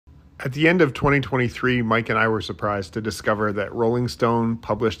At the end of 2023, Mike and I were surprised to discover that Rolling Stone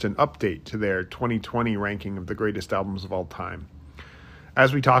published an update to their 2020 ranking of the greatest albums of all time.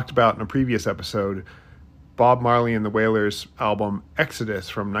 As we talked about in a previous episode, Bob Marley and the Wailers' album Exodus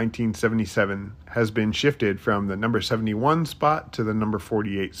from 1977 has been shifted from the number 71 spot to the number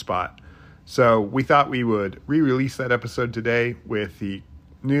 48 spot. So we thought we would re-release that episode today with the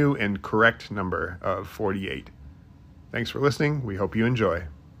new and correct number of 48. Thanks for listening. We hope you enjoy.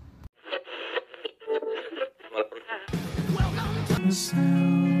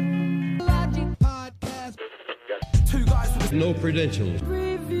 No credentials.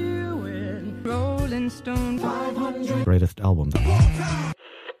 Reviewing Rolling Stone 500 Greatest albums.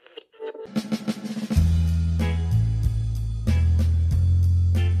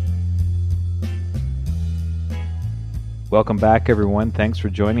 Welcome back, everyone. Thanks for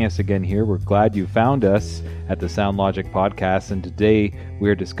joining us again here. We're glad you found us at the Sound Logic podcast, and today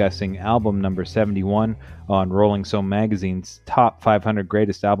we're discussing album number 71 on Rolling Stone magazine's top 500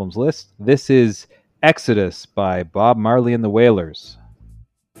 greatest albums list. This is Exodus by Bob Marley and the Wailers.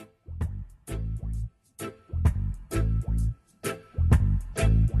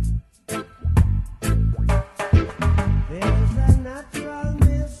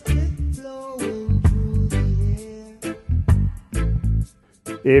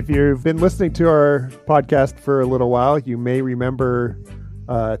 If you've been listening to our podcast for a little while, you may remember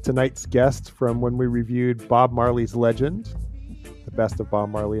tonight's guest from when we reviewed Bob Marley's Legend, the best of Bob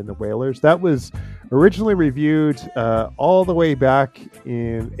Marley and the Wailers. That was originally reviewed all the way back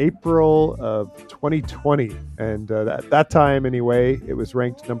in April of 2020. And at that time, anyway, it was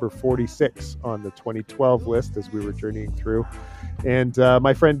ranked number 46 on the 2012 list as we were journeying through. And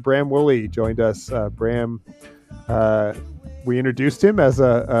my friend Bram Wooley joined us. Bram... we introduced him as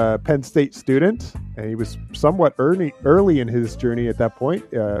a Penn State student, and he was somewhat early in his journey at that point,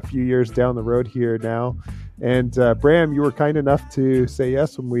 a few years down the road here now. And Bram, you were kind enough to say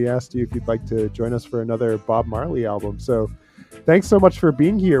yes when we asked you if you'd like to join us for another Bob Marley album. So thanks so much for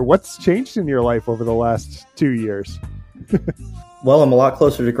being here. What's changed in your life over the last 2 years? Well, I'm a lot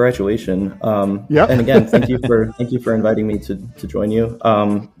closer to graduation. Yeah. And again, thank you for inviting me to join you.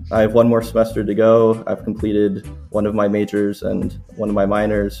 I have one more semester to go. I've completed one of my majors and one of my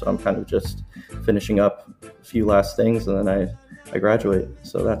minors. So I'm kind of just finishing up a few last things, and then I graduate.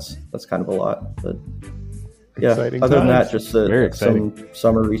 So that's kind of a lot. But yeah, Exciting other than times. that, just exciting. some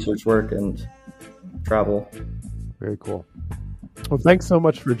summer research work and travel. Very cool. Well, thanks so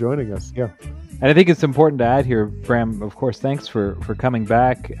much for joining us. Yeah. And I think it's important to add here, Bram, of course, thanks for coming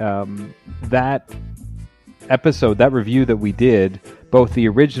back. That episode, that review that we did, both the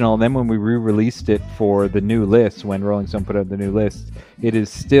original and then when we re-released it for the new list, when Rolling Stone put out the new list, it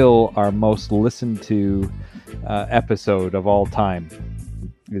is still our most listened to episode of all time.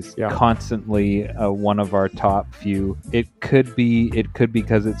 It's constantly one of our top few. It could be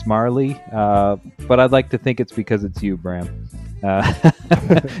because it's Marley, but I'd like to think it's because it's you, Bram.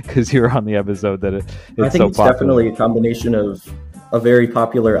 Because you were on the episode that it's I think so it's popular. definitely a combination of a very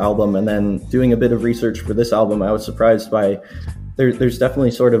popular album and then doing a bit of research for this album. I was surprised by there's definitely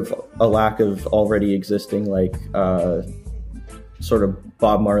sort of a lack of already existing sort of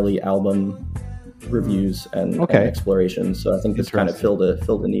Bob Marley album reviews and explorations. So I think it's kind of filled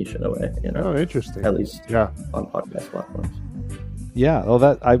a niche in a way. Oh, interesting. At least on podcast platforms. Yeah, well,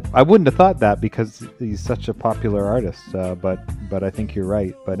 that I wouldn't have thought that because he's such a popular artist, but I think you're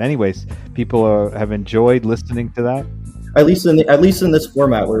right. But anyways, people have enjoyed listening to that. At least in this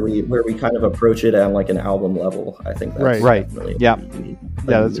format where we kind of approach it on like an album level, I think that's right. definitely Yeah,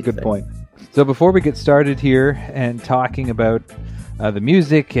 that's a good point. So before we get started here and talking about the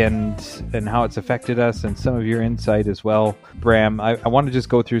music and how it's affected us and some of your insight as well, Bram, I want to just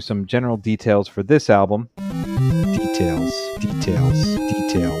go through some general details for this album. Details.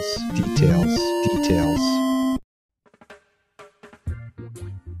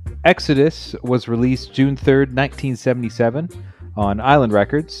 Exodus was released June 3rd, 1977 on Island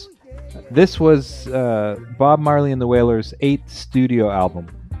Records. This was Bob Marley and the Wailers' 8th studio album.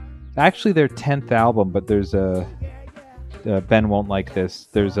 Actually their 10th album, but there's Ben won't like this.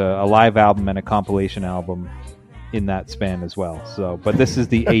 There's a live album and a compilation album in that span as well. So, but this is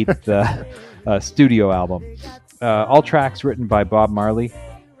the 8th studio album. All tracks written by Bob Marley.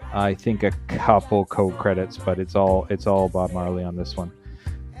 I think a couple co-credits, but it's all Bob Marley on this one.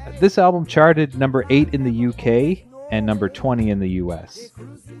 This album charted number 8 in the UK and number 20 in the US.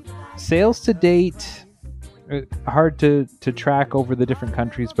 Sales to date, hard to track over the different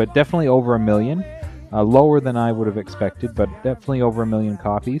countries, but definitely over 1 million. Lower than I would have expected, but definitely over 1 million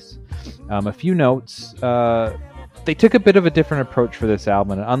copies. A few notes. They took a bit of a different approach for this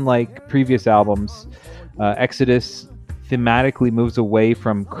album, and unlike previous albums, Exodus thematically moves away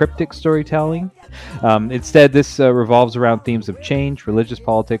from cryptic storytelling. Instead, this revolves around themes of change, religious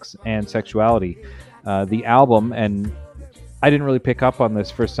politics, and sexuality. The album, and I didn't really pick up on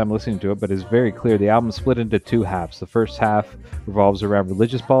this first time listening to it, but it's very clear. The album is split into two halves. The first half revolves around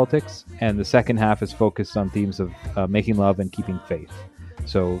religious politics, and the second half is focused on themes of making love and keeping faith.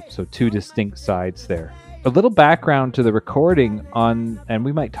 So two distinct sides there. A little background to the recording and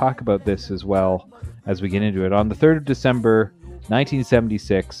we might talk about this as well as we get into it. On the 3rd of December,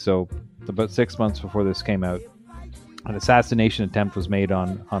 1976, so about 6 months before this came out, an assassination attempt was made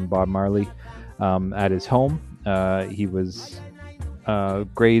on Bob Marley at his home. He was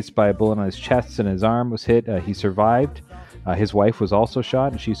grazed by a bullet on his chest and his arm was hit. He survived. His wife was also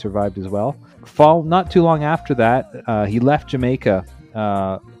shot, and she survived as well. Not too long after that, he left Jamaica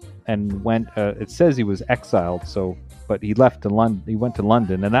and went. It says he was exiled, but he left to London. He went to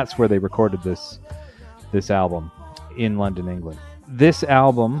London, and that's where they recorded this album in London, England. This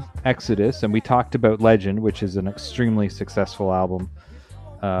album, Exodus, and we talked about Legend, which is an extremely successful album.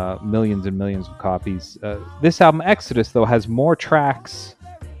 Millions and millions of copies. This album, Exodus, though, has more tracks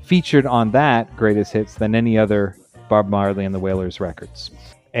featured on that greatest hits than any other Bob Marley and the Wailers records.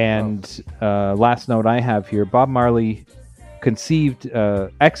 And last note I have here, Bob Marley conceived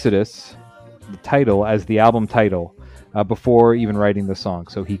Exodus, the title, as the album title before even writing the song.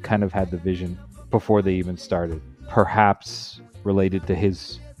 So he kind of had the vision before they even started, perhaps related to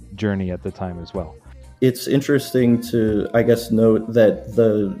his journey at the time as well. It's interesting to, I guess, note that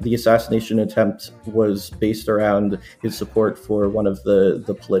the assassination attempt was based around his support for one of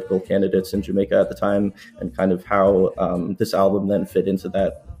the political candidates in Jamaica at the time, and kind of how this album then fit into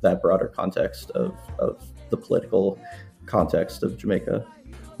that broader context of the political context of Jamaica.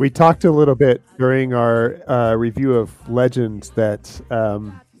 We talked a little bit during our review of Legend that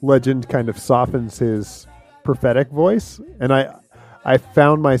Legend kind of softens his prophetic voice, and I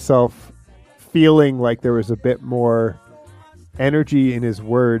found myself feeling like there was a bit more energy in his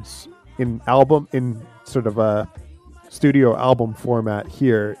words in sort of a studio album format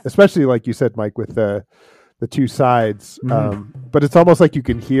here, especially like you said, Mike, with the two sides. But it's almost like you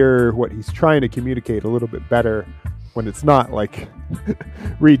can hear what he's trying to communicate a little bit better when it's not like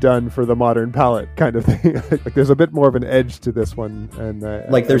redone for the modern palette kind of thing. Like there's a bit more of an edge to this one, and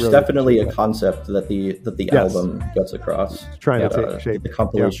there's really definitely a concept that the album gets across. It's trying to take shape. The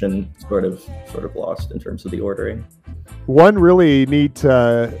compilation sort of lost in terms of the ordering. One really neat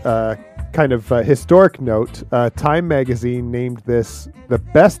kind of historic note: Time magazine named this the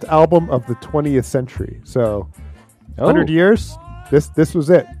best album of the 20th century. So, 100 years. This was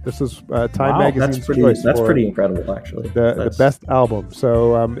it. This was Time Magazine's choice. That's pretty incredible, actually. The best album.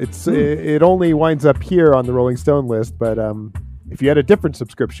 So it only winds up here on the Rolling Stone list, but if you had a different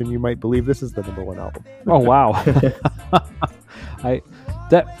subscription, you might believe this is the number one album. Oh wow!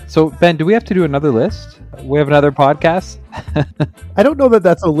 So Ben, do we have to do another list? We have another podcast. I don't know that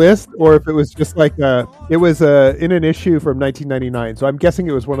that's a list, or if it was just like it was in an issue from 1999. So I'm guessing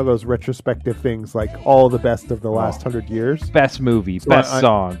it was one of those retrospective things, like all the best of the last 100 years. Best movie, best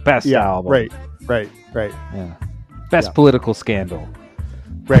song, best album. Right. Yeah. Best political scandal.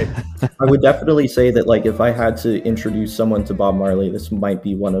 Right. I would definitely say that, like, if I had to introduce someone to Bob Marley, this might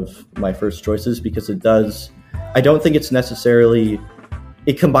be one of my first choices, because it does. I don't think it's necessarily.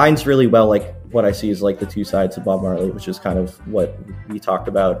 It combines really well, like, what I see is like the two sides of Bob Marley, which is kind of what we talked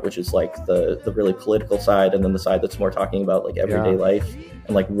about, which is like the really political side, and then the side that's more talking about like everyday life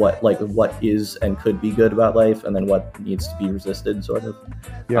and like what is and could be good about life, and then what needs to be resisted, sort of.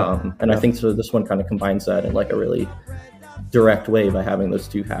 I think so this one kind of combines that in like a really direct way by having those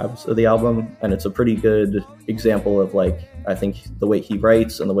two halves of the album, and it's a pretty good example of, like, I think the way he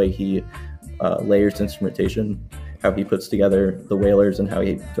writes and the way he layers instrumentation, how he puts together the Wailers and how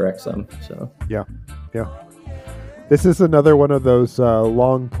he directs them. So yeah. This is another one of those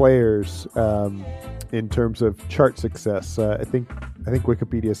long players in terms of chart success. I think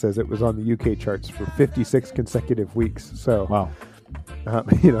Wikipedia says it was on the UK charts for 56 consecutive weeks. So wow,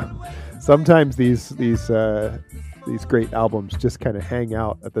 sometimes these great albums just kind of hang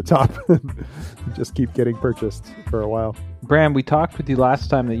out at the top and just keep getting purchased for a while. Bram, we talked with you last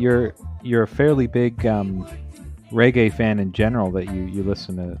time that you're a fairly big reggae fan in general, that you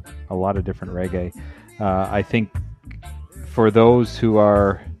listen to a lot of different reggae. I think for those who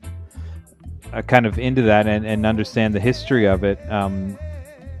are kind of into that and understand the history of it,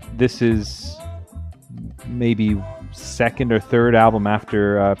 this is maybe second or third album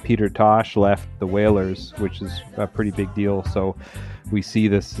after Peter Tosh left the Wailers, which is a pretty big deal. So we see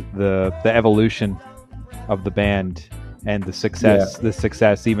the evolution of the band and the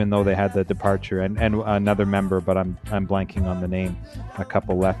success, even though they had the departure and another member, but I'm blanking on the name. A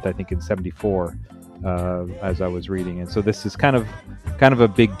couple left, I think, in '74, as I was reading. And so this is kind of a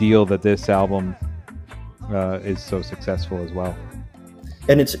big deal that this album is so successful as well.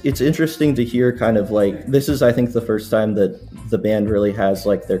 And it's interesting to hear kind of like, this is, I think, the first time that the band really has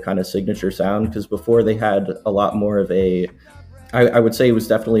like their kind of signature sound, because before they had a lot more of I would say it was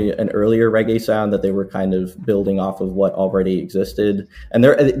definitely an earlier reggae sound that they were kind of building off of what already existed. And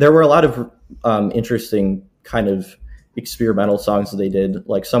there were a lot of interesting kind of experimental songs that they did.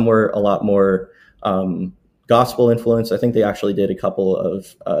 Like some were a lot more gospel influence. I think they actually did a couple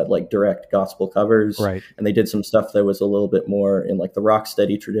of like direct gospel covers. Right. And they did some stuff that was a little bit more in like the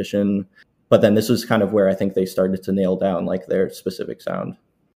rocksteady tradition. But then this was kind of where I think they started to nail down like their specific sound.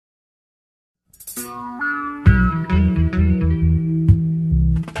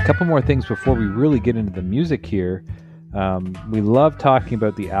 A couple more things before we really get into the music here. We love talking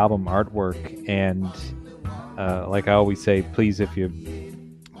about the album artwork, and like I always say, please, if you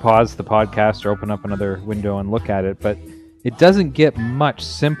pause the podcast or open up another window and look at it, but it doesn't get much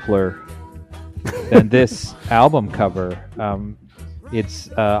simpler than this album cover.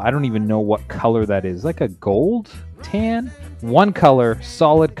 It's I don't even know what color that is, like a gold tan, one color,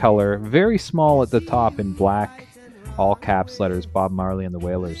 solid color, very small at the top in black, all caps letters, Bob Marley and the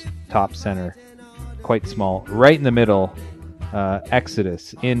Wailers, top center, quite small. Right in the middle,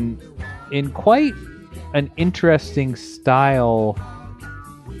 Exodus, in quite an interesting style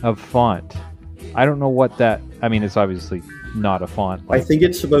of font. I don't know what that, I mean, it's obviously not a font. I think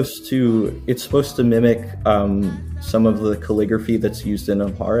it's supposed to mimic some of the calligraphy that's used in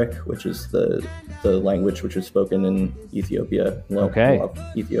Amharic, which is the language which is spoken in Ethiopia.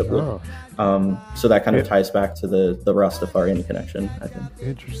 Ethiopia. Oh. So that kind of ties back to the Rastafarian connection, I think.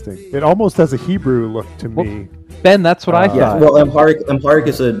 Interesting. It almost has a Hebrew look to me. Ben, that's what I thought. Yeah, well, Amharic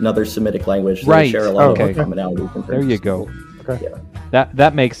is another Semitic language. So right. They share a lot of commonalities. There you go. Okay. Yeah.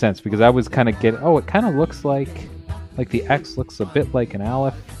 That makes sense, because I was kind of getting, it kind of looks like the X looks a bit like an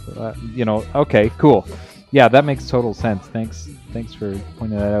Aleph. Okay, cool. Yeah, that makes total sense. Thanks for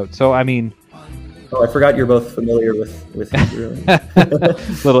pointing that out. So, I mean... Oh, I forgot you're both familiar with Hebrew.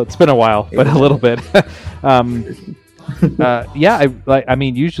 It's been a while, but a little bit. I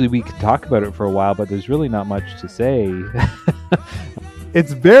mean, usually we could talk about it for a while, but there's really not much to say.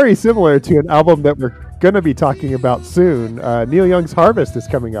 It's very similar to an album that we're going to be talking about soon. Neil Young's Harvest is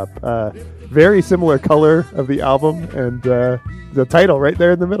coming up. Very similar color of the album, and the title right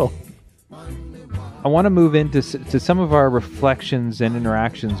there in the middle. I want to move into some of our reflections and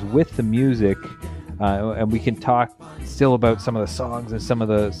interactions with the music, and we can talk still about some of the songs and some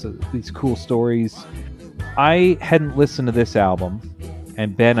of these cool stories. I hadn't listened to this album,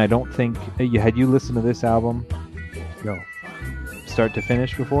 and Ben, I don't think had you listened to this album? No. Start to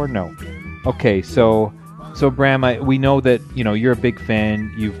finish before? No. Okay, so Bram, we know that you're a big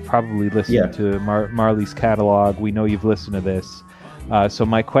fan. You've probably listened to Marley's catalog. We know you've listened to this. So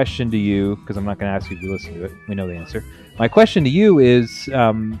my question to you, because I'm not going to ask you if you listen to it, we know the answer. My question to you is,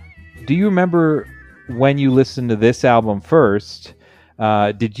 do you remember when you listened to this album first?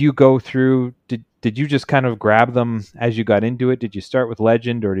 Did you go through? Did you just kind of grab them as you got into it? Did you start with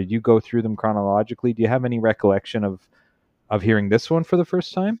Legend, or did you go through them chronologically? Do you have any recollection of hearing this one for the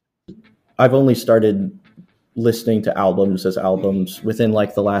first time? I've only started listening to albums as albums within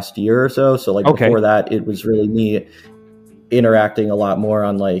like the last year or so. So like before that, it was really me interacting a lot more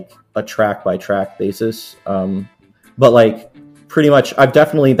on like a track by track basis. But like pretty much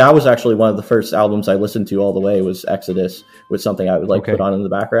that was actually one of the first albums I listened to all the way was Exodus, was something I would like put on in the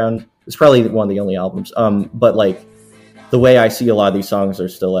background. It's probably one of the only albums. But like the way I see a lot of these songs are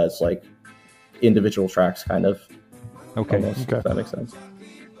still as like individual tracks kind of. Almost, if that makes sense.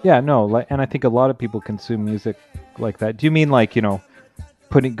 Yeah, no, and I think a lot of people consume music like that. Do you mean like,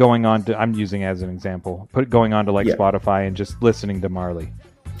 going on to, I'm using as an example, going on to like Spotify and just listening to Marley?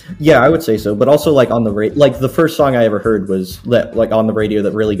 Yeah, I would say so. But also like on the like the first song I ever heard was like on the radio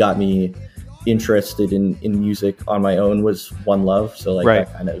that really got me interested in music on my own was One Love. So like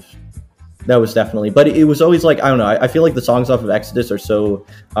that was definitely, but it was always like, I don't know, I feel like the songs off of Exodus are so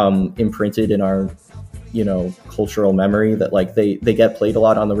imprinted in our cultural memory that like they get played a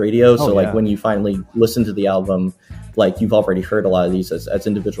lot on the radio. So like when you finally listen to the album, like you've already heard a lot of these as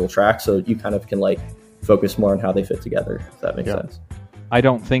individual tracks, so you kind of can like focus more on how they fit together, if that makes sense. I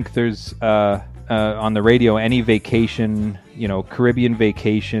don't think there's on the radio any vacation, Caribbean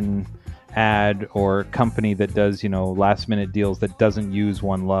vacation ad or company that does last minute deals that doesn't use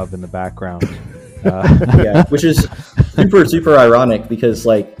One Love in the background. Which is super ironic, because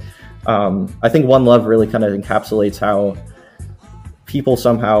like I think One Love really kind of encapsulates how people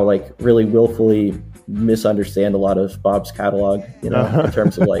somehow like really willfully misunderstand a lot of Bob's catalog, you know, in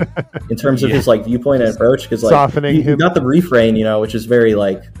terms of his like viewpoint and approach, because like softening you him. got the refrain, you know, which is very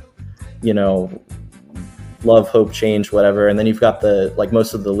like, you know, love, hope, change, whatever, and then you've got the like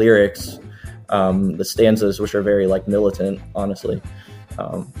most of the lyrics, the stanzas, which are very like militant, honestly,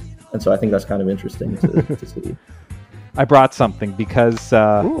 and so I think that's kind of interesting to see. I brought something because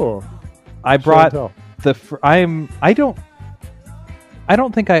Ooh, I show brought and tell. I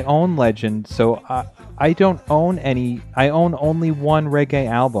don't think I own Legend, so I don't own any. I own only one reggae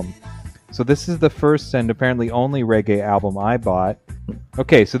album. So this is the first and apparently only reggae album I bought.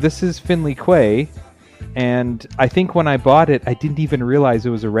 Okay, so this is Finley Quaye, and I think when I bought it, I didn't even realize it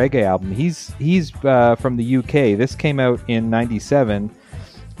was a reggae album. He's from the UK. This came out in '97,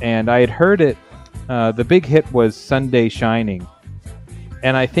 and I had heard it. The big hit was Sunday Shining,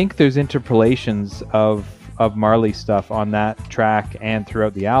 and I think there's interpolations of Marley stuff on that track and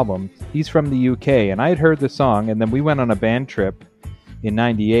throughout the album. He's from the UK, and I had heard the song, and then we went on a band trip in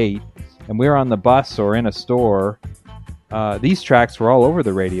 '98, and we were on the bus or in a store. These tracks were all over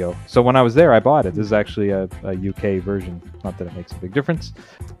the radio. So when I was there, I bought it. This is actually a UK version. Not that it makes a big difference.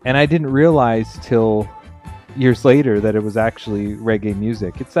 And I didn't realize till years later that it was actually reggae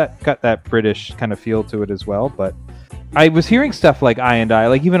music. It's got that British kind of feel to it as well. But I was hearing stuff like I and I,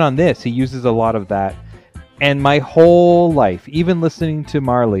 like even on this, he uses a lot of that. And my whole life, even listening to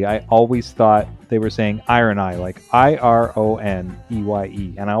Marley, I always thought they were saying Iron Eye, like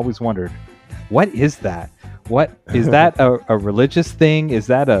IRONEYE. And I always wondered, what is that? What is that a religious thing? Is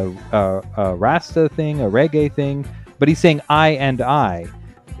that a Rasta thing, a reggae thing? But he's saying I and I.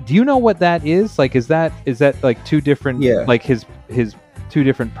 Do you know what that is? Like, is that like two different, like his two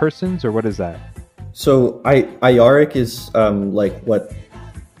different persons, or what is that? So Ioric is like what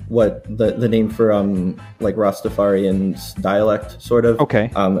the name for like Rastafarian's dialect, sort of.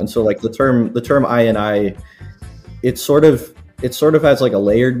 Okay. And so like the term I and I, it sort of has like a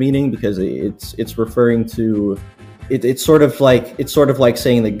layered meaning, because it's referring to it's sort of like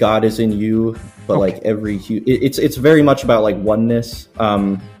saying that God is in you, but like it's very much about like oneness.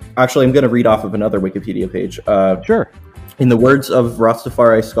 Actually, I'm going to read off of another Wikipedia page. Sure. In the words of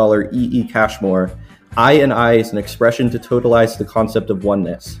Rastafari scholar E. Cashmore, I and I is an expression to totalize the concept of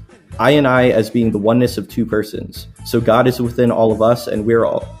oneness. I and I as being the oneness of two persons. So God is within all of us, and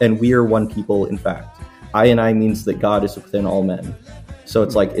we are one people. In fact, I and I means that God is within all men. So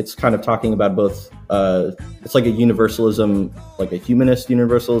it's like it's kind of talking about both. It's like a universalism, like a humanist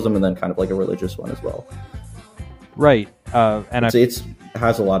universalism, and then kind of like a religious one as well. Right, and it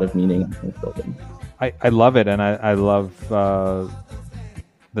has a lot of meaning built in. I love it, and I love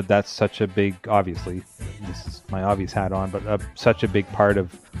that's such a big, obviously, this is my obvious hat on, but such a big part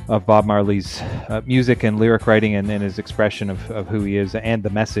of Bob Marley's music and lyric writing and his expression of who he is, and the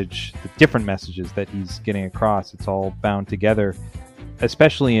message, the different messages that he's getting across. It's all bound together,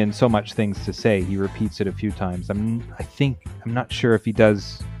 especially in So Much Things to Say. He repeats it a few times. I'm not sure if he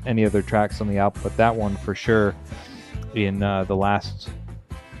does any other tracks on the album, but that one for sure. In the last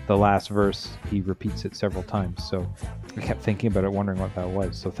verse, he repeats it several times. So I kept thinking about it, wondering what that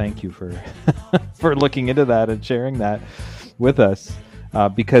was. So thank you for for looking into that and sharing that with us,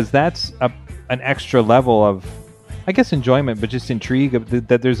 because that's an extra level of, I guess, enjoyment, but just intrigue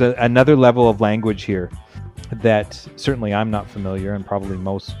that there's another level of language here that certainly I'm not familiar, and probably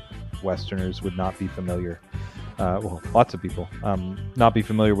most Westerners would not be familiar. Well, lots of people not be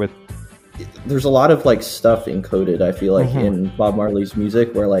familiar with. There's a lot of like stuff encoded, I feel like, in Bob Marley's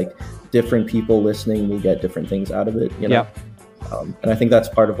music, where like different people listening will get different things out of it, you know. And I think that's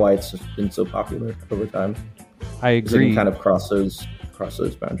part of why it's been so popular over time. I agree. It can kind of cross those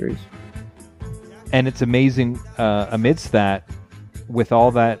boundaries. And it's amazing amidst that, with all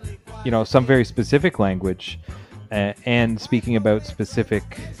that, you know, some very specific language, and speaking about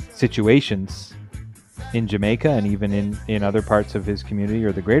specific situations in Jamaica and even in other parts of his community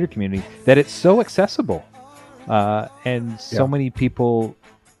or the greater community, that it's so accessible, and so many people,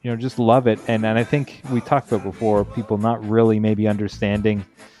 you know, just love it. And I think we talked about before, people not really maybe understanding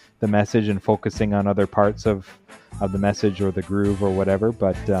the message and focusing on other parts of the message or the groove or whatever.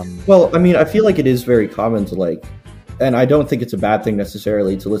 But well, I mean, I feel like it is very common to like, and I don't think it's a bad thing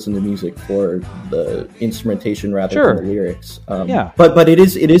necessarily to listen to music for the instrumentation rather than the lyrics. But it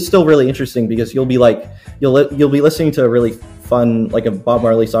is still really interesting, because you'll be listening to a really fun, like a Bob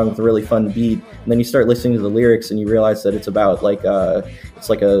Marley song with a really fun beat, and then you start listening to the lyrics and you realize that it's about like it's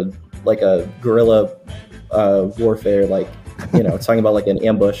like a guerrilla warfare, like, you know, it's talking about like an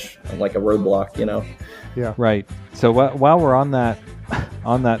ambush and like a roadblock, you know. Yeah. Right. So while we're on that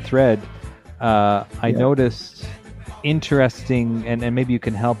on that thread, I noticed interesting, and maybe you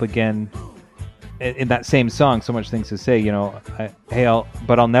can help again in that same song. So much things to say,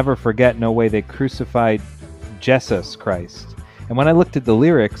 but I'll never forget. No way they crucified Jesus Christ. And when I looked at the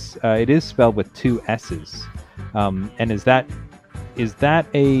lyrics, it is spelled with 2 S's. And is that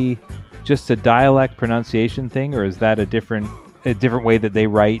just a dialect pronunciation thing, or is that a different way that they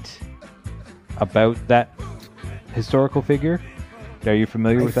write about that historical figure? Are you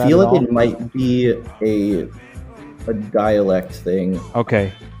familiar with that? I feel like it might be a dialect thing.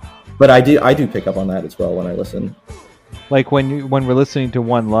 Okay. But I do pick up on that as well when I listen. Like when we're listening to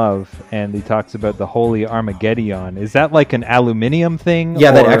One Love and he talks about the holy Armageddon, is that like an aluminium thing?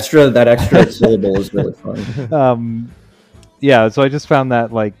 Yeah, that extra syllable is really fun. Yeah, so I just found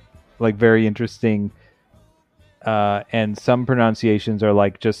that like very interesting. And some pronunciations are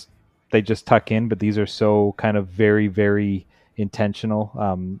like they just tuck in, but these are so kind of very, very intentional.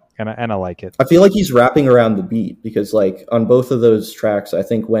 And I like it. I feel like he's rapping around the beat, because like on both of those tracks, I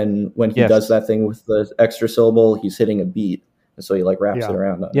think when he does that thing with the extra syllable, he's hitting a beat, and so he like wraps it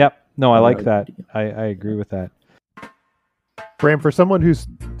around. Yep. No, I like that. I agree with that. Bram, for someone who's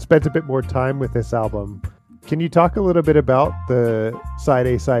spent a bit more time with this album, can you talk a little bit about the side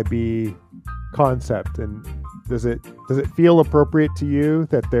A, side B concept, and does it feel appropriate to you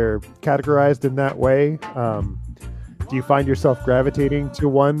that they're categorized in that way? Do you find yourself gravitating to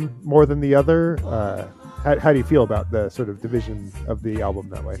one more than the other? How do you feel about the sort of division of the album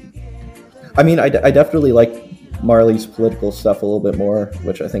that way? I mean, I definitely like Marley's political stuff a little bit more,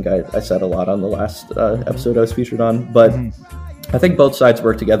 which I think I said a lot on the last episode I was featured on. But I think both sides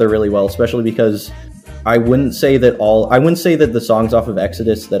work together really well, especially because I wouldn't say that the songs off of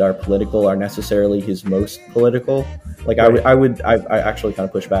Exodus that are political are necessarily his most political. Like I actually kind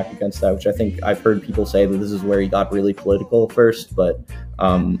of push back against that, which I think I've heard people say that this is where he got really political first. But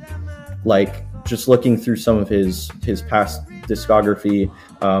like just looking through some of his past discography,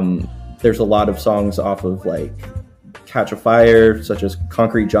 there's a lot of songs off of like Catch a Fire, such as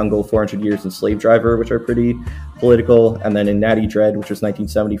Concrete Jungle, 400 Years, and Slave Driver, which are pretty political. And then in Natty Dread, which was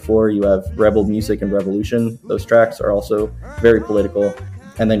 1974, you have Rebel Music and Revolution. Those tracks are also very political.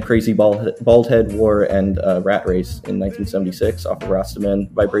 And then Crazy Baldhead War and Rat Race in 1976 off of Rastaman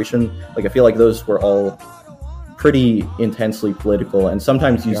Vibration. Like I feel like those were all pretty intensely political, and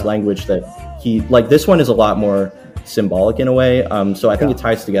sometimes use language that he like. This one is a lot more symbolic in a way. So I think it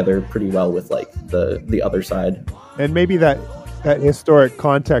ties together pretty well with like the other side. And maybe that historic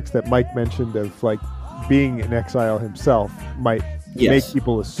context that Mike mentioned of like being in exile himself might make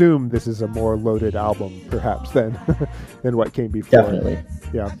people assume this is a more loaded album, perhaps, than what came before. Definitely.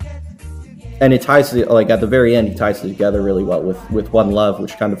 Yeah. And it ties to, like, at the very end, he ties it together really well with One Love,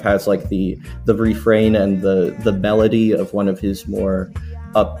 which kind of has like the refrain and the melody of one of his more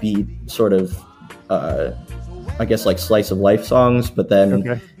upbeat sort of, I guess, like slice of life songs. But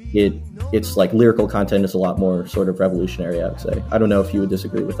then it's like lyrical content is a lot more sort of revolutionary, I would say. I don't know if you would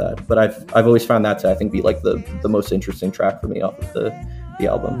disagree with that, but I've always found that to, I think, be like the most interesting track for me off of the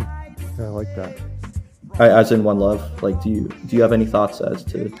album. I like that. As in One Love, like, do you have any thoughts as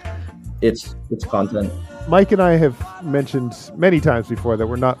to its content? Mike and I have mentioned many times before that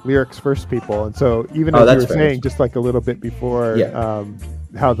we're not lyrics first people, and so even as you were saying just like a little bit before,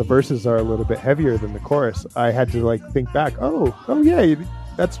 how the verses are a little bit heavier than the chorus, I had to like think back. Oh yeah,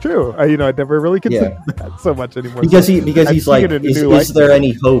 that's true. I never really considered that so much anymore. Because he's like, is there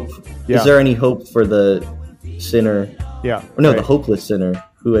any hope? Is there any hope for the sinner? Yeah. Or no, the hopeless sinner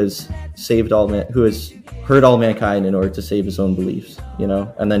who has saved who has hurt all mankind in order to save his own beliefs,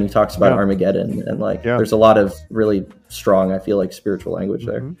 And then he talks about Armageddon, and like, there's a lot of really strong, I feel like, spiritual language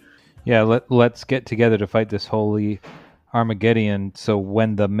there. Yeah, let's get together to fight this holy Armageddon. So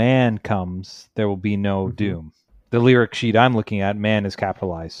when the man comes, there will be no doom. The lyric sheet I'm looking at, man is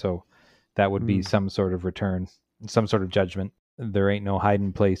capitalized, so that would be some sort of return, some sort of judgment. There ain't no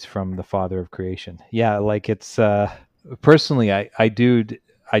hiding place from the Father of creation. Yeah, like it's personally,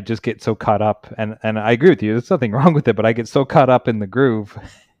 I just get so caught up, and I agree with you. There's nothing wrong with it, but I get so caught up in the groove.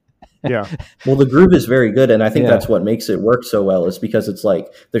 Yeah. Well, the groove is very good, and I think that's what makes it work so well. Is because it's like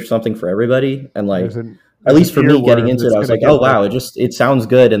there's something for everybody, and like at least for me, getting into it, I was like, oh wow, it sounds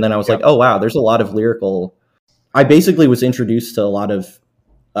good, and then I was like, oh wow, there's a lot of lyrical. I basically was introduced to a lot of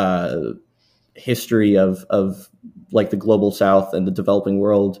history of like the global South and the developing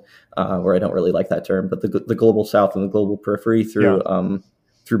world, where I don't really like that term, but the global South and the global periphery through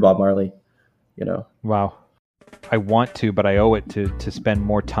Bob Marley, Wow. I want to, but I owe it to spend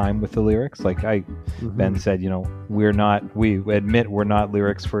more time with the lyrics. Like Ben said, we admit we're not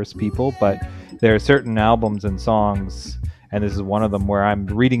lyrics first people, but there are certain albums and songs, and this is one of them where I'm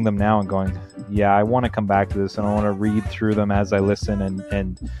reading them now and going, yeah, I want to come back to this, and I want to read through them as I listen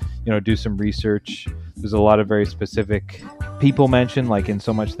and do some research. There's a lot of very specific people mentioned, like in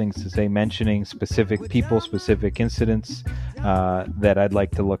So Much Things to Say, mentioning specific people, specific incidents that I'd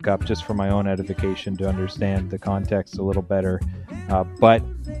like to look up just for my own edification to understand the context a little better. But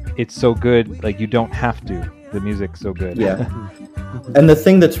it's so good, like you don't have to. The music's so good. Yeah. And the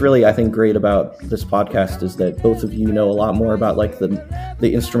thing that's really, I think, great about this podcast is that both of you know a lot more about like the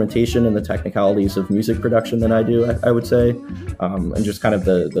instrumentation and the technicalities of music production than I do, I would say, and just kind of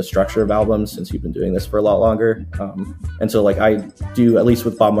the structure of albums, since you've been doing this for a lot longer. And so like I do, at least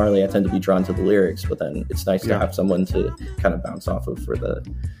with Bob Marley, I tend to be drawn to the lyrics, but then it's nice to have someone to kind of bounce off of for the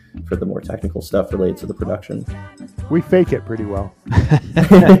more technical stuff related to the production. We fake it pretty well.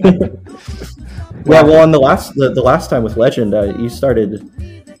 Yeah, well, on the last time with Legend, you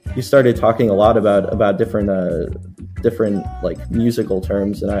started talking a lot about different like musical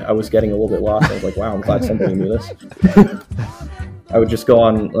terms, and I was getting a little bit lost. I was like, wow, I'm glad somebody knew this. I would just go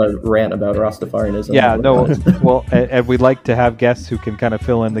on a rant about Rastafarianism. Yeah, no, well, and we'd like to have guests who can kind of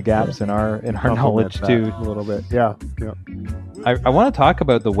fill in the gaps in our knowledge too, a little bit. Yeah. I want to talk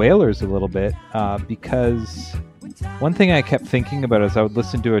about the Wailers a little bit because one thing I kept thinking about is I would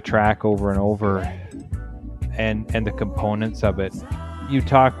listen to a track over and over, and the components of it. You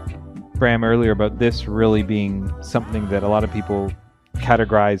talked, Bram, earlier about this really being something that a lot of people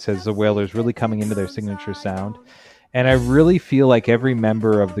categorize as the Wailers really coming into their signature sound. And I really feel like every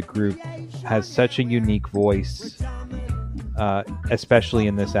member of the group has such a unique voice, especially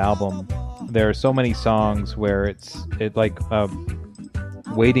in this album. There are so many songs where it's like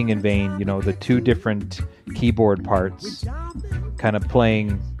Waiting in Vain, the two different keyboard parts kind of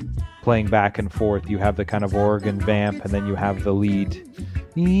playing back and forth. You have the kind of organ vamp, and then you have the lead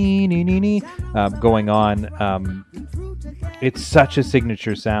going on. It's such a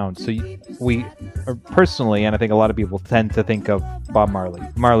signature sound. So we personally, and I think a lot of people tend to think of Bob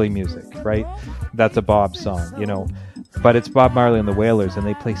Marley music, right? That's a Bob song, but it's Bob Marley and the Wailers, and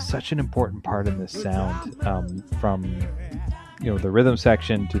they play such an important part in this sound, from the rhythm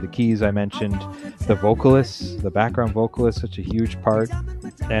section to the keys I mentioned, the vocalists, the background vocalists, such a huge part,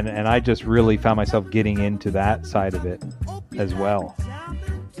 and I just really found myself getting into that side of it as well.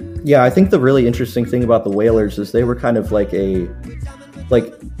 Yeah, I think the really interesting thing about the Wailers is they were kind of like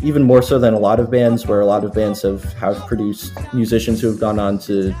even more so than a lot of bands, where a lot of bands have produced musicians who have gone on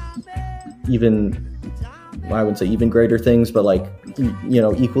to I wouldn't say even greater things, but like,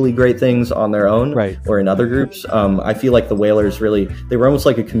 equally great things on their own, right, or in other groups. I feel like the Wailers they were almost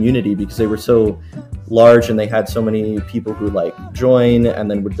like a community, because they were so large and they had so many people who like join and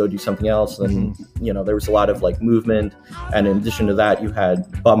then would go do something else. And, there was a lot of like movement. And in addition to that, you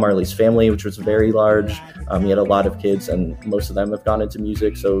had Bob Marley's family, which was very large. He had a lot of kids, and most of them have gone into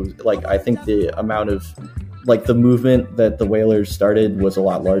music. So like, I think the amount of like the movement that the Wailers started was a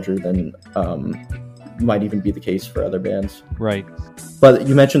lot larger than, might even be the case for other bands. Right. But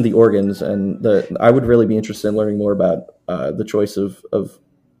you mentioned the organs, and I would really be interested in learning more about the choice of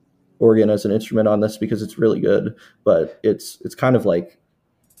organ as an instrument on this, because it's really good, but it's kind of like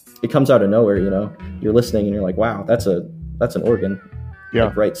it comes out of nowhere. You're listening and you're like, wow, that's an organ. Yeah.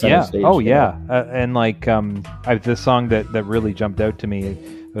 Like right center stage. Oh yeah. And like the song that really jumped out to me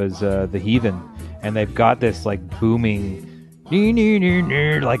was The Heathen, and they've got this like booming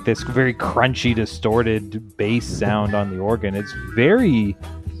like this very crunchy, distorted bass sound on the organ. It's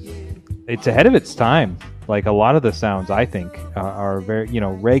ahead of its time. Like a lot of the sounds, I think, are very,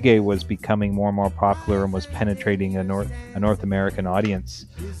 reggae was becoming more and more popular and was penetrating a North American audience.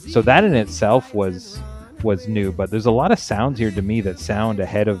 So that in itself was new, but there's a lot of sounds here to me that sound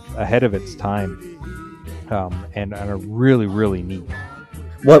ahead of its time, and are really, really neat.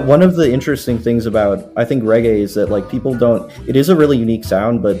 One of the interesting things about, I think, reggae is that like it is a really unique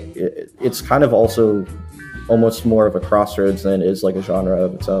sound, but it's kind of also almost more of a crossroads than it is like a genre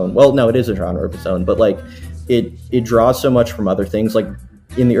of its own. Well, no, it is a genre of its own, but like it draws so much from other things. Like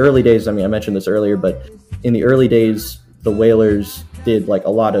in the early days, I mean, I mentioned this earlier, but in the early days, the Wailers did like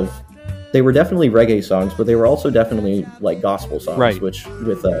they were definitely reggae songs, but they were also definitely like gospel songs, right, which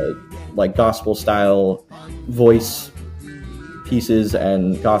with like gospel style voice pieces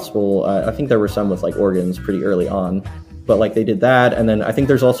and gospel. I think there were some with like organs pretty early on, but like they did that. And then I think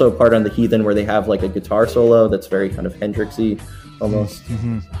there's also a part on The Heathen where they have like a guitar solo that's very kind of Hendrixy almost.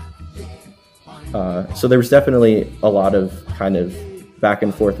 Mm-hmm. So there was definitely a lot of kind of back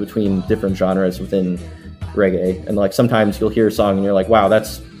and forth between different genres within reggae. And like sometimes you'll hear a song and you're like, wow,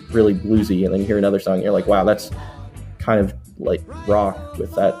 that's really bluesy. And then you hear another song and you're like, wow, that's kind of like rock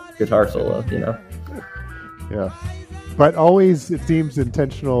with that guitar solo, Yeah. but always it seems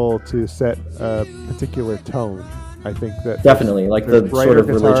intentional to set a particular tone. I think that Definitely, like the brighter sort of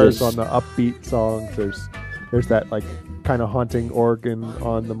guitars religious on the upbeat songs. There's that like kind of haunting organ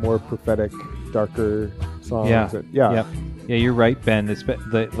on the more prophetic, darker songs. Yeah, you're right, Ben. It's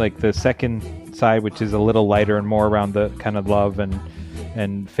the second side, which is a little lighter and more around the kind of love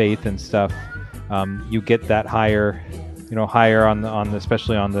and faith and stuff. You get that higher, higher on the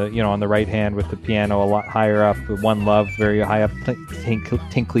especially on the on the right hand with the piano a lot higher up. The One Love, very high up,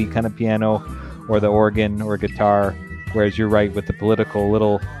 tinkly kind of piano, or the organ or guitar. Whereas you're right with the political,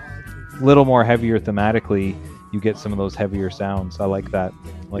 little more heavier thematically. You get some of those heavier sounds. I like that.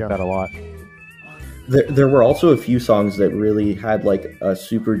 That a lot. There were also a few songs that really had like a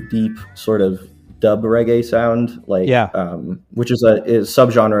super deep sort of dub reggae sound, which is a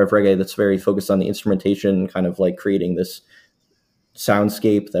subgenre of reggae that's very focused on the instrumentation, kind of like creating this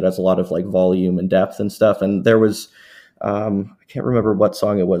soundscape that has a lot of like volume and depth and stuff. And there was, I can't remember what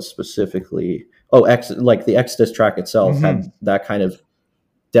song it was specifically. Oh, the Exodus track itself had that kind of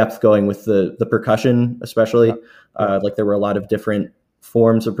depth going with the percussion, especially. Like there were a lot of different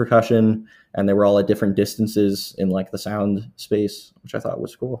forms of percussion, and they were all at different distances in like the sound space, which I thought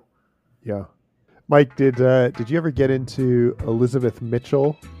was cool. Yeah. Mike, did you ever get into Elizabeth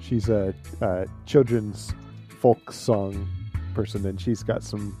Mitchell? She's a children's folk song person, and she's got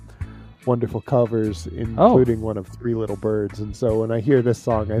some wonderful covers, including one of Three Little Birds. And so when I hear this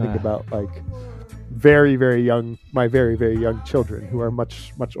song, I think about like very, very young children who are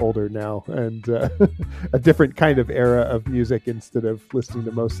much, much older now, and a different kind of era of music instead of listening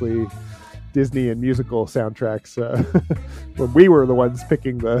to mostly Disney and musical soundtracks when we were the ones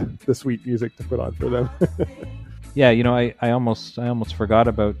picking the sweet music to put on for them. Yeah, I almost forgot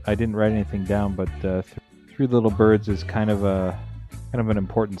about. I didn't write anything down, but Three Little Birds is kind of an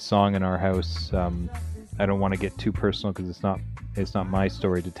important song in our house. I don't want to get too personal because it's not my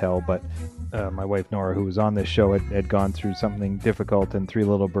story to tell, but my wife Nora, who was on this show, had gone through something difficult, and Three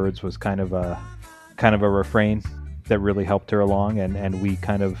Little Birds was kind of a refrain that really helped her along, and we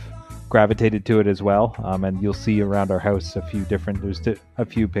kind of gravitated to it as well. And you'll see around our house there's a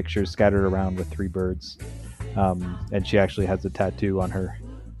few pictures scattered around with three birds, and she actually has a tattoo on her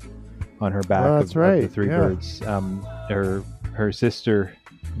back of the three birds. Her sister,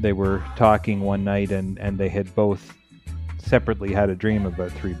 they were talking one night, and they had both separately had a dream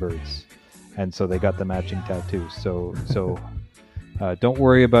about three birds, and so they got the matching tattoos. So don't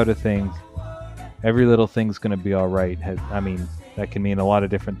worry about a thing. Every little thing's going to be all right. I mean, that can mean a lot of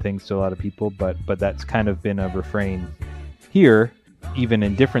different things to a lot of people, but that's kind of been a refrain here, even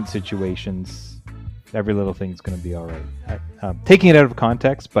in different situations. Every little thing's going to be all right. Taking it out of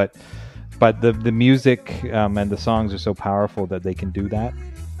context, but the music and the songs are so powerful that they can do that.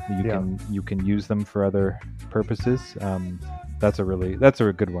 You can use them for other purposes. That's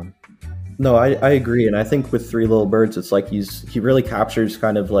a good one. No, I agree, and I think with Three Little Birds, it's like he really captures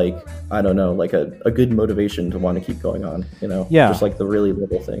kind of like, I don't know, like a good motivation to want to keep going on, just like the really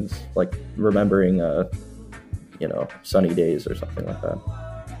little things, like remembering sunny days or something like that.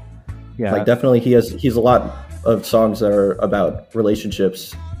 Yeah, like definitely he's a lot of songs that are about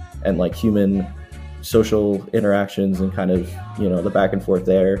relationships and like human social interactions and kind of the back and forth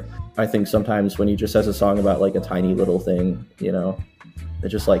there. I think sometimes when he just has a song about like a tiny little thing,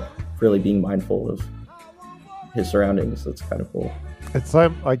 it's just like really being mindful of his surroundings. That's kind of cool. It's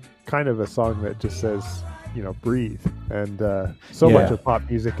like kind of a song that just says, breathe. And much of pop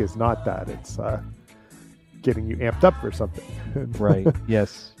music is not that. It's getting you amped up for something. Right.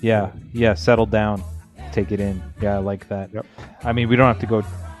 Yes. Yeah. Settle down. Take it in. Yeah, I like that. Yep. I mean, we don't have to go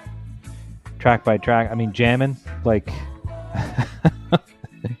track by track. I mean, jamming, like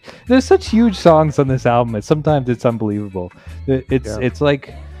there's such huge songs on this album. Sometimes it's unbelievable. It's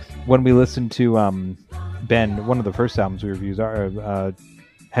like when we listened to Ben, one of the first albums we reviewed,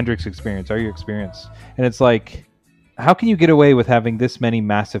 Hendrix Experience, Are You Experience? And it's like, how can you get away with having this many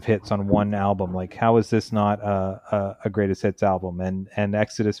massive hits on one album? Like, how is this not a greatest hits album? And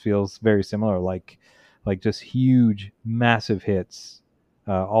Exodus feels very similar, like just huge, massive hits,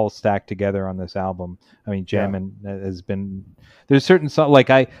 all stacked together on this album. I mean, jamming has been. There's certain songs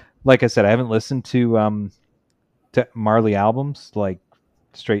like I said, I haven't listened to Marley albums like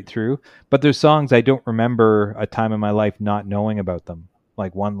straight through, but there's songs I don't remember a time in my life not knowing about them,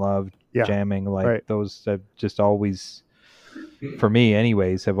 like One Love, jamming, like those have just always, for me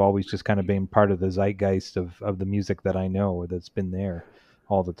anyways, have always just kind of been part of the zeitgeist of the music that I know, that's been there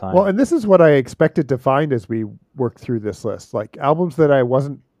all the time. Well, and this is what I expected to find as we worked through this list, like albums that I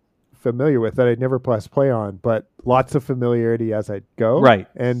wasn't familiar with, that I'd never pressed play on, but lots of familiarity as I'd go. Right.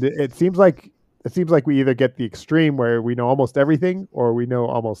 And it seems like it seems like we either get the extreme where we know almost everything or we know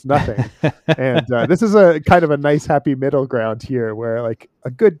almost nothing. And this is a kind of a nice happy middle ground here where like a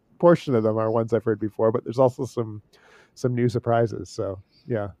good portion of them are ones I've heard before, but there's also some new surprises. So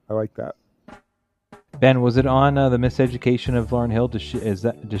yeah, I like that. Ben, was it on the Miseducation of Lauryn Hill?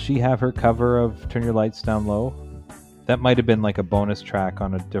 Does she have her cover of Turn Your Lights Down Low? That might have been like a bonus track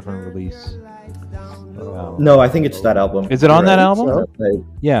on a different release. No, I think it's that album. Is it on that album? So?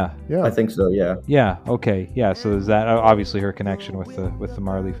 Yeah. I think so. Yeah. Yeah. Okay. Yeah. So is that obviously her connection with the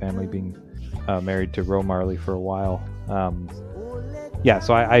Marley family, being married to Ro Marley for a while? Yeah.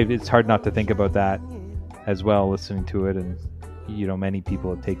 So I it's hard not to think about that as well, listening to it, and many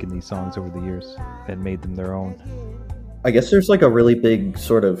people have taken these songs over the years and made them their own. I guess there's like a really big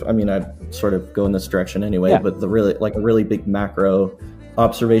sort of, I mean, I sort of go in this direction anyway, but a really big macro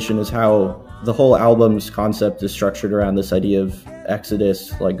observation is how the whole album's concept is structured around this idea of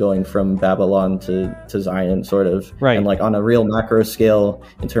Exodus, like going from Babylon to Zion, sort of. Right. And like on a real macro scale,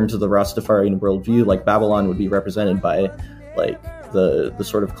 in terms of the Rastafarian worldview, like Babylon would be represented by like the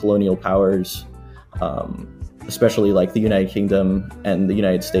sort of colonial powers, especially like the United Kingdom and the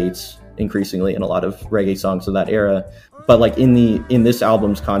United States, increasingly in a lot of reggae songs of that era. But like in this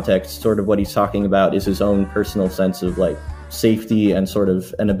album's context, sort of what he's talking about is his own personal sense of like safety and sort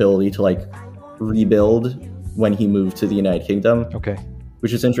of an ability to like rebuild when he moved to the United Kingdom. Okay.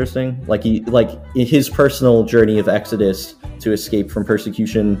 Which is interesting. Like his personal journey of exodus to escape from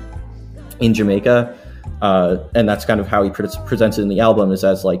persecution in Jamaica. And that's kind of how he presents it in the album, is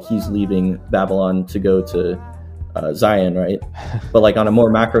as like he's leaving Babylon to go to Zion, right? But like on a more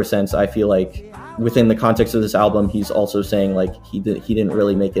macro sense, I feel like within the context of this album, he's also saying like he didn't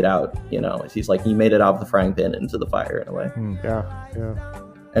really make it out, he's like he made it out of the frying pan into the fire in a way. Yeah.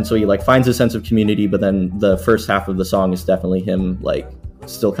 And so he like finds a sense of community, but then the first half of the song is definitely him like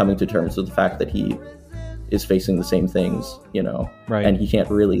still coming to terms with the fact that he is facing the same things, right. And he can't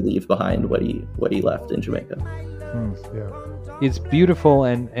really leave behind what he left in Jamaica. Yeah. It's beautiful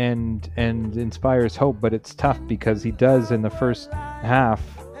and inspires hope, but it's tough because he does in the first half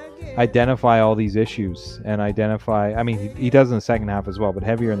identify all these issues and he does in the second half as well, but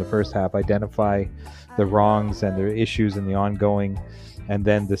heavier in the first half, identify the wrongs and the issues and the ongoing, and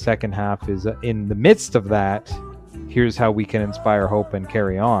then the second half is in the midst of that, here's how we can inspire hope and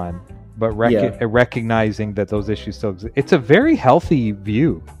carry on, but recognizing that those issues still exist. It's a very healthy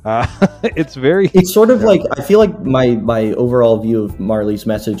view. It's sort of like, I feel like my overall view of Marley's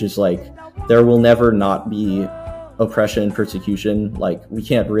message is like, there will never not be oppression and persecution. Like we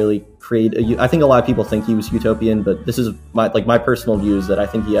can't really create I think a lot of people think he was utopian, but this is my personal view is that I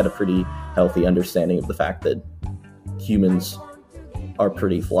think he had a pretty healthy understanding of the fact that humans are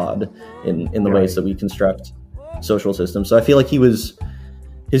pretty flawed in the ways that we construct social systems. So I feel like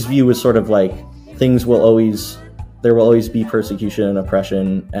his view was sort of like there will always be persecution and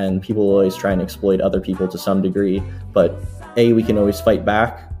oppression, and people will always try and exploit other people to some degree, but we can always fight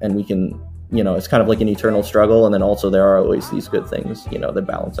back, and we can, it's kind of like an eternal struggle, and then also there are always these good things, that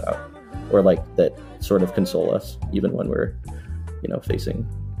balance out, or like that sort of console us even when we're, facing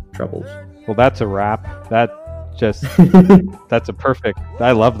troubles. Well, that's a wrap. That's a perfect,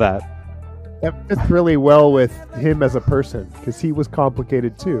 I love that. That fits really well with him as a person, because he was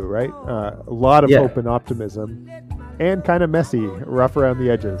complicated too, right? A lot of hope and optimism, and kind of messy, rough around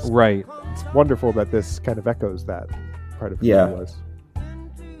the edges. Right. It's wonderful that this kind of echoes that part of who he was.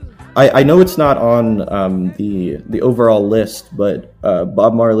 I know it's not on the overall list, but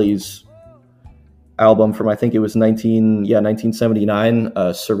Bob Marley's album from, I think it was 1979,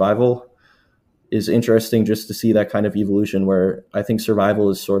 Survival, is interesting just to see that kind of evolution, where I think Survival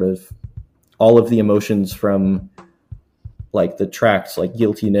is sort of all of the emotions from like the tracks like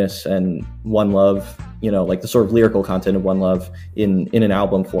Guiltiness and One Love, like the sort of lyrical content of One Love in an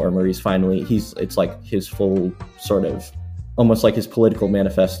album form, where it's like his full sort of almost like his political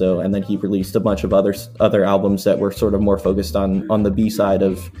manifesto. And then he released a bunch of other albums that were sort of more focused on the B side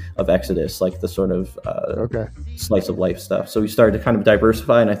of Exodus, like the sort of slice of life stuff. So he started to kind of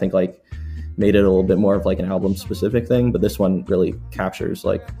diversify, and I think like made it a little bit more of like an album specific thing, but this one really captures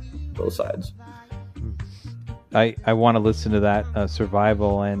like both sides. I want to listen to that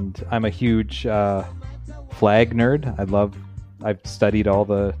Survival, and I'm a huge flag nerd. I've studied all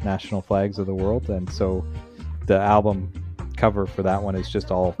the national flags of the world, and so the album cover for that one is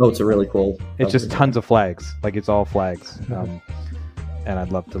just all it's a really cool it's just tons of flags, like it's all flags. And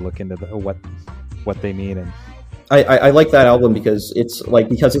I'd love to look into what they mean. And I like that album because it's a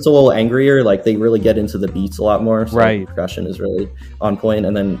little angrier, like they really get into the beats a lot more, so right. The percussion is really on point.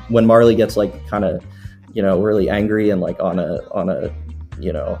 And then when Marley gets like kind of really angry and like on a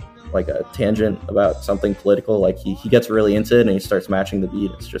like a tangent about something political, like he gets really into it and he starts matching the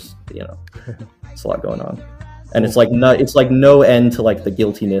beat. It's just, it's a lot going on. And it's like no end to like the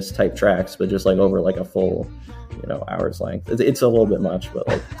guiltiness type tracks, but just like over like a full, hour's length. It's a little bit much, but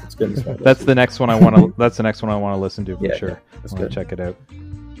like it's good. That's the next one I want to. That's the next one I want to listen to for sure. Yeah, I want to check it out.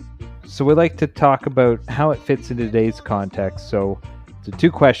 So we like to talk about how it fits into today's context. So the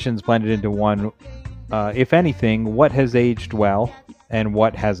two questions blended into one. If anything, what has aged well and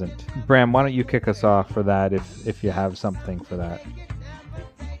what hasn't? Bram, why don't you kick us off for that if you have something for that?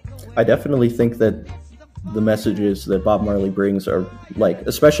 I definitely think that the messages that Bob Marley brings are like,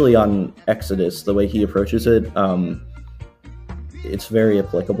 especially on Exodus, the way he approaches it, it's very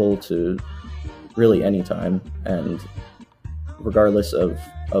applicable to really any time, and regardless of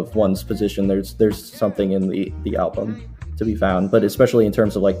one's position, there's something in the album to be found. But especially in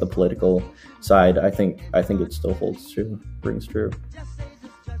terms of like the political side, I think it still rings true.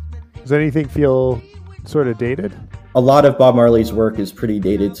 Does anything feel sort of dated? A lot of Bob Marley's work is pretty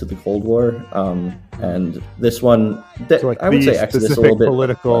dated to the Cold War, and this one, So like I would say Exodus a little bit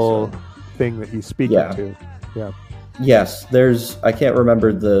political thing that he's speaking to. Yeah. Yes, I can't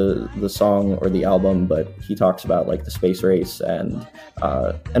remember the song or the album, but he talks about like the space race, and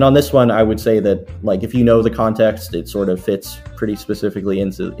on this one, I would say that like if you know the context, it sort of fits pretty specifically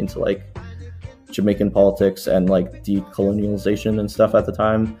into like Jamaican politics and like decolonialization and stuff at the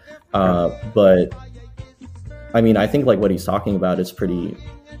time. But I mean, I think like what he's talking about is pretty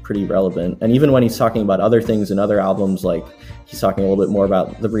relevant. And even when he's talking about other things in other albums, like he's talking a little bit more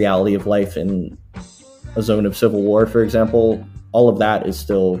about the reality of life in a zone of civil war, for example, all of that is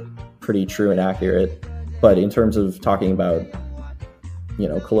still pretty true and accurate. But in terms of talking about,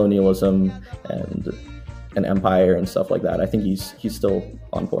 colonialism and an empire and stuff like that, I think he's still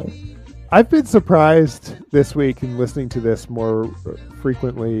on point. I've been surprised this week in listening to this more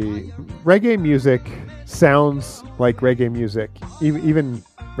frequently. Reggae music sounds like reggae music. Even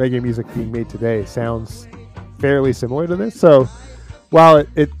reggae music being made today sounds fairly similar to this. So while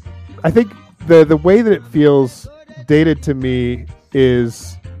I think the way that it feels dated to me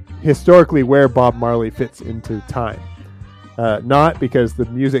is historically where Bob Marley fits into time. Not because the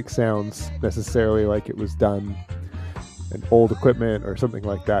music sounds necessarily like it was done and old equipment or something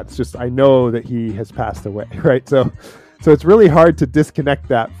like that. It's just I know that he has passed away, right? So it's really hard to disconnect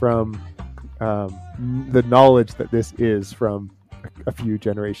that from the knowledge that this is from a few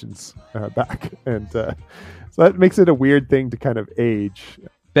generations back, and so that makes it a weird thing to kind of age.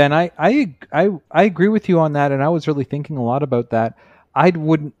 Ben, I agree with you on that, and I was really thinking a lot about that.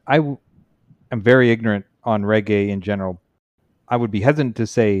 I'm very ignorant on reggae in general. I would be hesitant to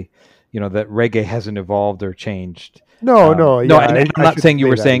say, that reggae hasn't evolved or changed. No. Yeah, I'm not saying you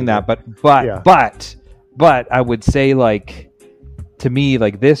were saying that, but I would say, like, to me,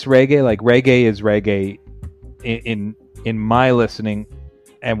 like this reggae, like reggae is reggae in my listening,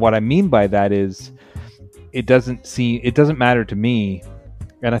 and what I mean by that is it doesn't matter to me,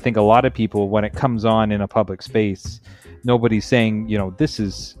 and I think a lot of people, when it comes on in a public space, nobody's saying, this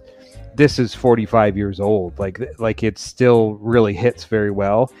is 45 years old, like it still really hits very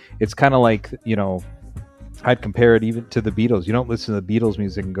well. It's kind of like, I'd compare it even to the Beatles. You don't listen to the Beatles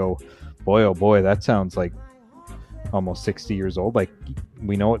music and go, boy, oh boy, that sounds like almost 60 years old. Like,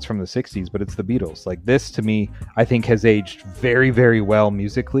 we know it's from the 60s, but it's the Beatles. Like, this to me, I think has aged very, very well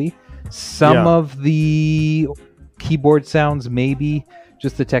musically. Some of the keyboard sounds, maybe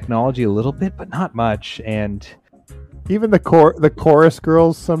just the technology a little bit, but not much. And even the chorus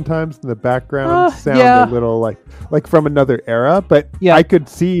girls sometimes in the background sound a little like from another era, but I could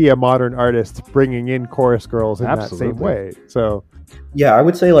see a modern artist bringing in chorus girls in that same way. So yeah, I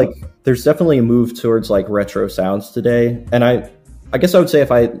would say like there's definitely a move towards like retro sounds today. And I guess I would say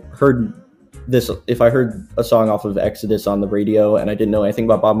if I heard a song off of Exodus on the radio and I didn't know anything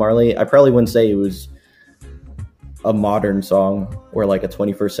about Bob Marley, I probably wouldn't say it was a modern song or like a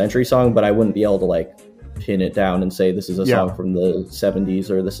 21st century song, but I wouldn't be able to like pin it down and say this is a song from the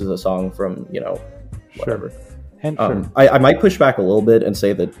 70s or this is a song from whatever. Sure. And I might push back a little bit and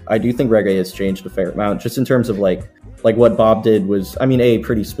say that I do think reggae has changed a fair amount, just in terms of like what Bob did was, I mean,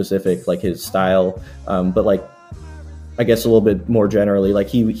 pretty specific, like his style, but like I guess a little bit more generally, like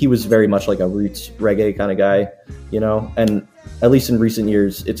he was very much like a roots reggae kind of guy, and at least in recent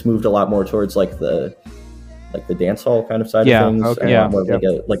years it's moved a lot more towards like the dance hall kind of side of things, and more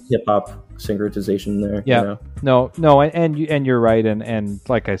like hip hop syncretization there. No, and you're right, and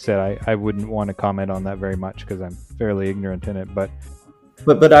like I said, I wouldn't want to comment on that very much because I'm fairly ignorant in it, but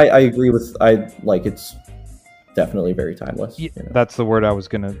I agree with it's definitely very timeless. That's the word I was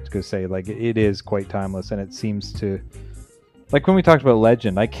gonna say. Like, it is quite timeless, and it seems to like when we talked about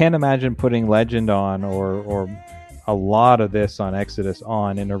Legend, I can't imagine putting Legend on or a lot of this on Exodus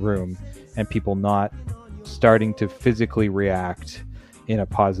on in a room and people not starting to physically react in a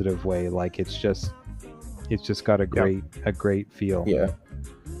positive way. Like it's just got a great feel.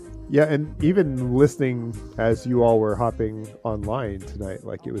 Yeah, and even listening as you all were hopping online tonight,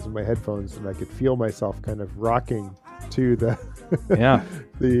 like it was in my headphones, and I could feel myself kind of rocking to the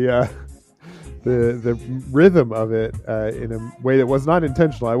the rhythm of it in a way that was not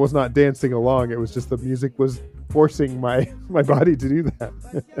intentional. I was not dancing along. It was just the music was forcing my body to do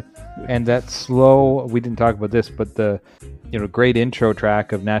that. And that slow, we didn't talk about this, but the great intro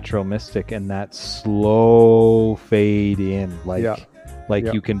track of Natural Mystic and that slow fade in,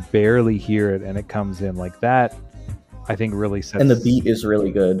 you can barely hear it and it comes in like that. I think really sets. And the beat is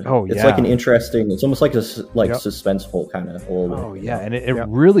really good. Oh, it's like an interesting. It's almost like suspenseful kind of. Oh yeah, and it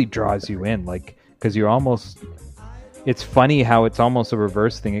really draws you in, like because you're almost. It's funny how it's almost a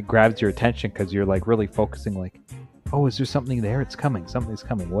reverse thing. It grabs your attention because you're like really focusing, like, oh, is there something there? It's coming. Something's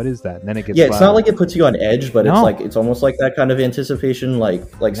coming. What is that? And then it gets. Yeah, it's not like it puts you on edge, but No. it's almost like that kind of anticipation,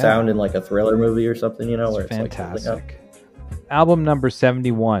 like sound in like a thriller movie or something. Where it's fantastic. Album number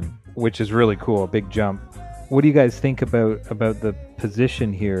 71, which is really cool. A big jump. What do you guys think about the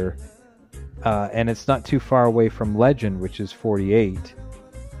position here? And it's not too far away from Legend, which is 48.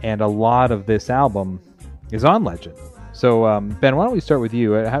 And a lot of this album is on Legend. So, Ben, why don't we start with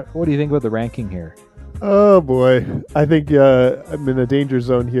you? What do you think about the ranking here? Oh, boy. I think I'm in a danger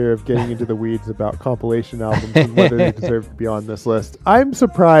zone here of getting into the weeds about compilation albums and whether they deserve to be on this list. I'm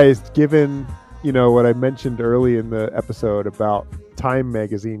surprised, given what I mentioned early in the episode about Time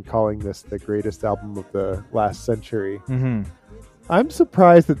magazine calling this the greatest album of the last century. Mm-hmm. I'm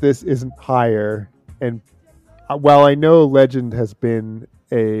surprised that this isn't higher. And while I know Legend has been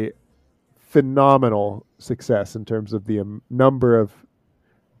a phenomenal success in terms of the number of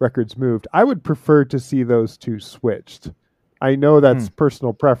records moved, I would prefer to see those two switched. I know that's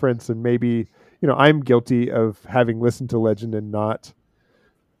personal preference, and maybe I'm guilty of having listened to Legend and not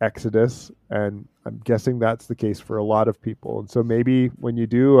Exodus, and I'm guessing that's the case for a lot of people. And so maybe when you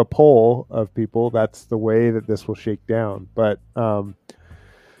do a poll of people, that's the way that this will shake down. But now,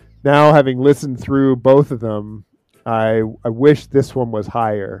 having listened through both of them, I wish this one was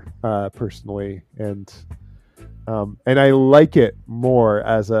higher, personally, and I like it more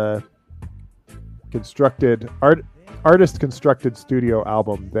as a constructed artist constructed studio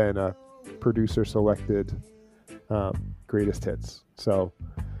album than a producer selected greatest hits. So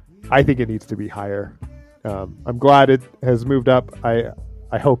I think it needs to be higher. I'm glad it has moved up.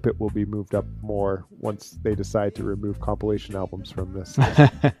 I hope it will be moved up more once they decide to remove compilation albums from this.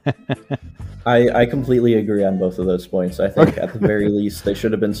 I completely agree on both of those points. I think at the very least they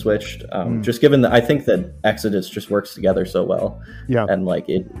should have been switched. Just given that I think that Exodus just works together so well. Yeah. And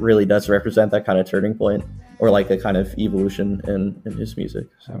it really does represent that kind of turning point, or a kind of evolution in his music.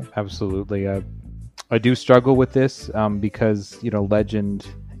 So. Absolutely. I do struggle with this because Legend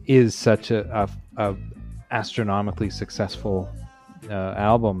is such a astronomically successful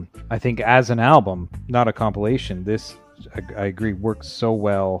album. I think as an album, not a compilation, this I agree works so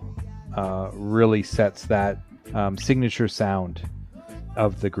well. Really sets that signature sound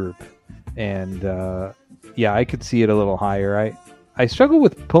of the group, and I could see it a little higher. I struggle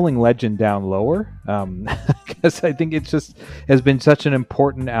with pulling Legend down lower because I think it just has been such an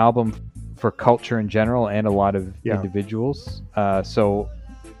important album for culture in general and a lot of individuals. So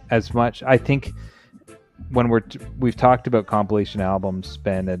as much, I think when we've talked about compilation albums,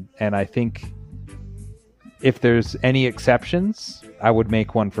 Ben, and I think if there's any exceptions, I would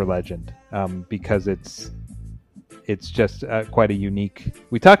make one for Legend because it's just quite a unique.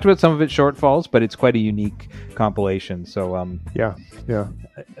 We talked about some of its shortfalls, but it's quite a unique compilation. So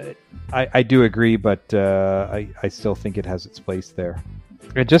I do agree, but I still think it has its place there.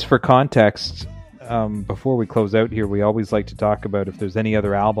 And just for context, before we close out here, we always like to talk about if there's any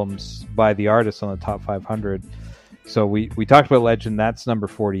other albums by the artist on the top 500. So we talked about Legend. That's number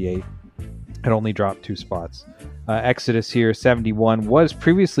 48. It only dropped 2 spots. Exodus here, 71, was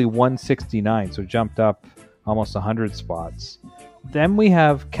previously 169, so jumped up almost 100 spots. Then we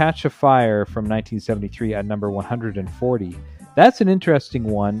have Catch a Fire from 1973 at number 140. That's an interesting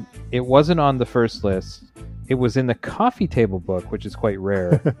one. It wasn't on the first list. It was in the coffee table book, which is quite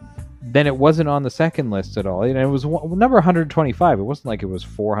rare. Then it wasn't on the second list at all. And it was number 125. It wasn't like it was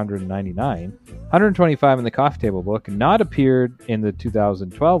 499. 125 in the coffee table book, not appeared in the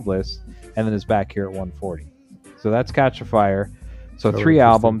 2012 list, and then is back here at 140. So that's Catch a Fire. So 3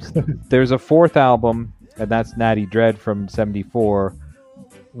 albums. There's a 4th album, and that's Natty Dread from 74.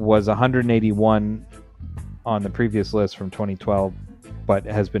 Was 181 on the previous list from 2012, but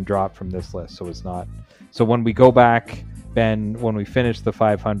has been dropped from this list, so it's not. So when we go back, Ben, when we finish the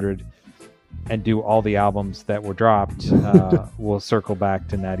 500 and do all the albums that were dropped, we'll circle back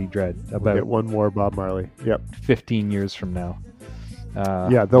to Natty Dread about We'll get one more Bob Marley. Yep. 15 years from now.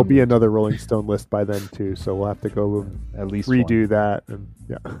 Yeah, there'll be another Rolling Stone list by then too, so we'll have to go at least redo one. that. And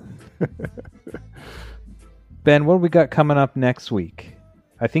yeah. Ben, what do we got coming up next week?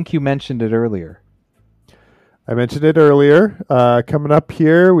 I think you mentioned it earlier. I mentioned it earlier. Coming up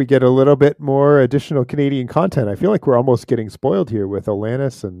here, we get a little bit more additional Canadian content. I feel like we're almost getting spoiled here with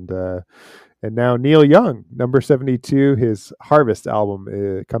Alanis and now Neil Young, number 72. His Harvest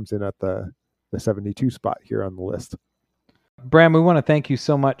album comes in at the 72 spot here on the list. Bram, we want to thank you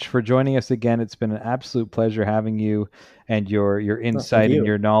so much for joining us again. It's been an absolute pleasure having you and your insight and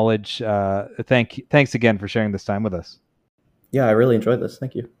your knowledge. Thanks again for sharing this time with us. Yeah, I really enjoyed this.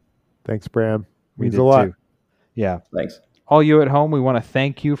 Thank you. Thanks, Bram. We Means did a lot. too. Yeah. Thanks. All you at home, we want to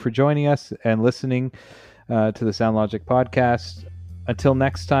thank you for joining us and listening to the Sound Logic podcast. Until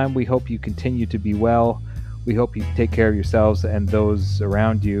next time, we hope you continue to be well. We hope you take care of yourselves and those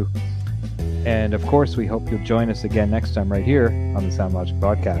around you. And of course, we hope you'll join us again next time right here on the Sound Logic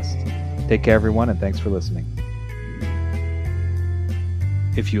podcast. Take care, everyone, and thanks for listening.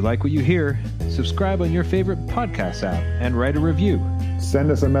 If you like what you hear, subscribe on your favorite podcast app and write a review. Send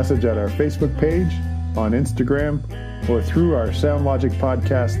us a message at our Facebook page, on Instagram, or through our Sound Logic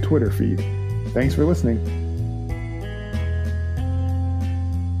podcast Twitter feed. Thanks for listening.